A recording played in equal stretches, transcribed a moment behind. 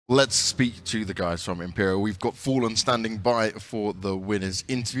Let's speak to the guys from Imperial. We've got Fallen standing by for the winners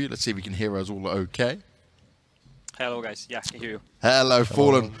interview. Let's see if we can hear us all okay. Hello guys, yeah, I can hear you. Hello,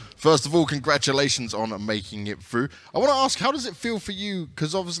 Fallen. First of all, congratulations on making it through. I want to ask, how does it feel for you?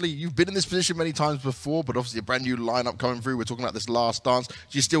 Because obviously you've been in this position many times before, but obviously a brand new lineup coming through. We're talking about this last dance. Do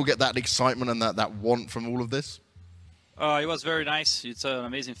you still get that excitement and that want from all of this? It was very nice. It's an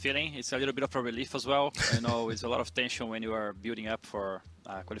amazing feeling. It's a little bit of a relief as well. You know, it's a lot of tension when you are building up for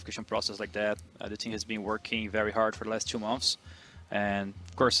a qualification process like that. The team has been working very hard for the last 2 months. And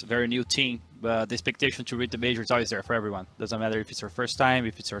of course, very new team, but the expectation to reach the major is always there for everyone. Doesn't matter if it's your first time,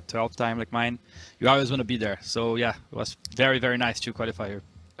 if it's your 12th time like mine, you always want to be there. So yeah, it was very, very nice to qualify here.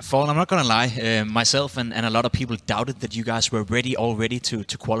 Fallen, I'm not going to lie, myself and a lot of people doubted that you guys were already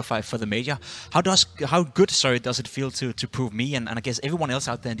to qualify for the major. How good does it feel to prove me and I guess everyone else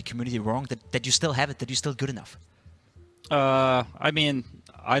out there in the community wrong, that you still have it, that you're still good enough? I mean,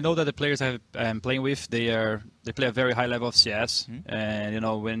 I know that the players I'm playing with, they play a very high level of CS, and you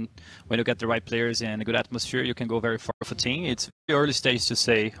know, when you get the right players and a good atmosphere, you can go very far with a team. It's very early stage to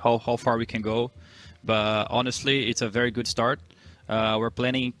say how far we can go, but honestly, it's a very good start. We're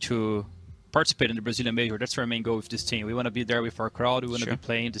planning to participate in the Brazilian major. That's our main goal with this team. We want to be there with our crowd. We want to be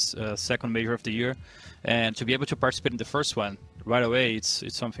playing this second major of the year, and to be able to participate in the first one right away, it's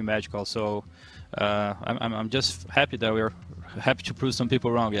something magical. So I'm just happy that we're happy to prove some people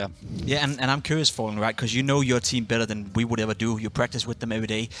wrong. Yeah. Yeah, and I'm curious, Fallen, right? Because you know your team better than we would ever do. You practice with them every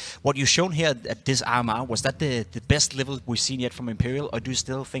day. What you've shown here at this RMR, was that the best level we've seen yet from Imperial, or do you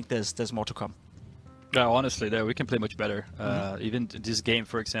still think there's more to come? Yeah, honestly, we can play much better. Even this game,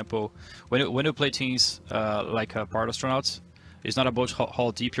 for example, when you play teams like Part Astronauts, it's not about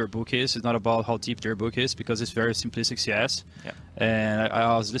how deep your book is. It's not about how deep their book is, because it's very simplistic CS. Yeah. And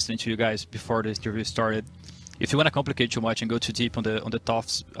I was listening to you guys before the interview started. If you want to complicate too much and go too deep on the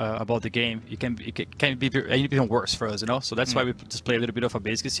tops about the game, it can be even worse for us, you know. So that's why we just play a little bit of a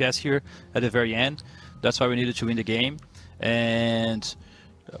basic CS here at the very end. That's why we needed to win the game, and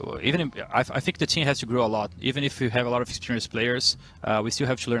I think the team has to grow a lot. Even if we have a lot of experienced players, we still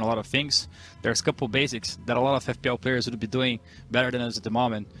have to learn a lot of things. There's a couple basics that a lot of FPL players would be doing better than us at the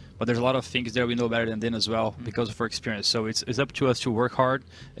moment, but there's a lot of things that we know better than them as well because of our experience. So it's up to us to work hard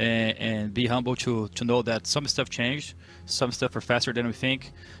and be humble to know that some stuff changed, some stuff are faster than we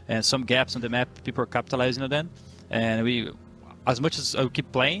think, and some gaps on the map people are capitalizing on them. And as much as we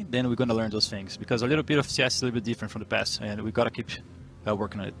keep playing, then we're going to learn those things, because a little bit of CS is a little bit different from the past, and we got to keep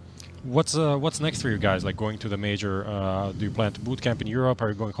working on it. What's next for you guys? Like going to the major? Do you plan to boot camp in Europe? Are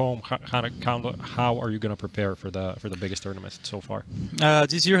you going home? How are you going to prepare for the biggest tournament so far?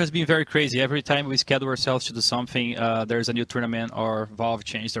 This year has been very crazy. Every time we schedule ourselves to do something, there's a new tournament, or Valve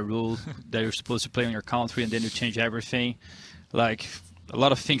changed the rule that you're supposed to play in your country, and then you change everything. Like a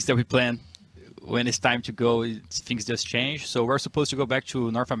lot of things that we plan, when it's time to go, things just change. So we're supposed to go back to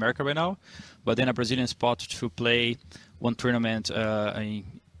North America right now, but then a Brazilian spot to play one tournament in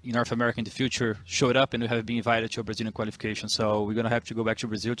North America in the future showed up, and we have been invited to a Brazilian qualification. So we're going to have to go back to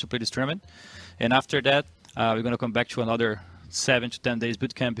Brazil to play this tournament. And after that, we're going to come back to another 7 to 10 days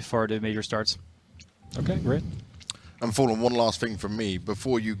boot camp before the major starts. Okay, great. And Fallen, one last thing from me.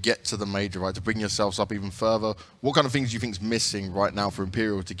 Before you get to the major, right, to bring yourselves up even further, what kind of things do you think is missing right now for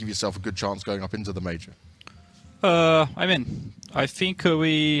Imperial to give yourself a good chance going up into the major? I mean, I think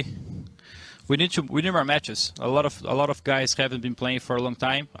we need more matches. A lot of guys haven't been playing for a long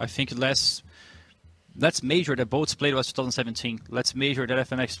time. I think let's major that Bolts played was 2017. Let's major that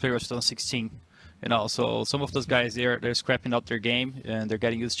FMX played was 2016. You know, so some of those guys they're scrapping out their game and they're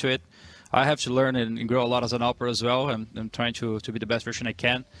getting used to it. I have to learn and grow a lot as an opera as well. I'm trying to be the best version I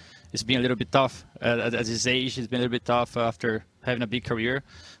can. It's been a little bit tough at this age. It's been a little bit tough after having a big career,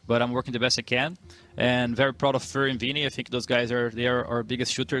 but I'm working the best I can. And very proud of Fur and Vini. I think those guys are our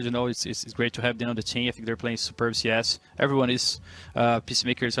biggest shooters. You know, it's great to have them on the team. I think they're playing superb CS. Everyone is.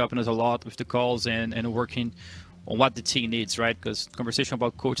 Peacemaker is helping us a lot with the calls and working on what the team needs, right? Because conversation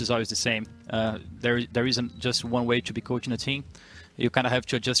about coach is always the same. There isn't just one way to be coaching a team. You kind of have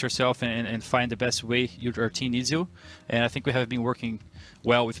to adjust yourself and find the best way your team needs you. And I think we have been working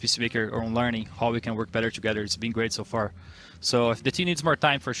well with Peacemaker on learning how we can work better together. It's been great so far. So the team needs more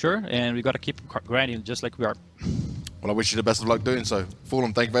time for sure, and we got to keep grinding just like we are. Well, I wish you the best of luck doing so.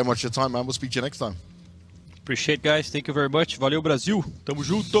 Fallen, thank you very much for your time, man. We'll speak to you next time. Appreciate, guys. Thank you very much. Valeu, Brasil. Tamo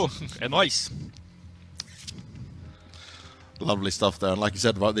junto. É nóis. Lovely stuff there. And like you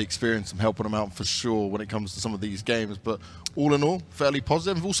said about the experience, I'm helping him out for sure when it comes to some of these games. But all in all, fairly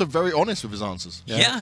positive and also very honest with his answers. Yeah.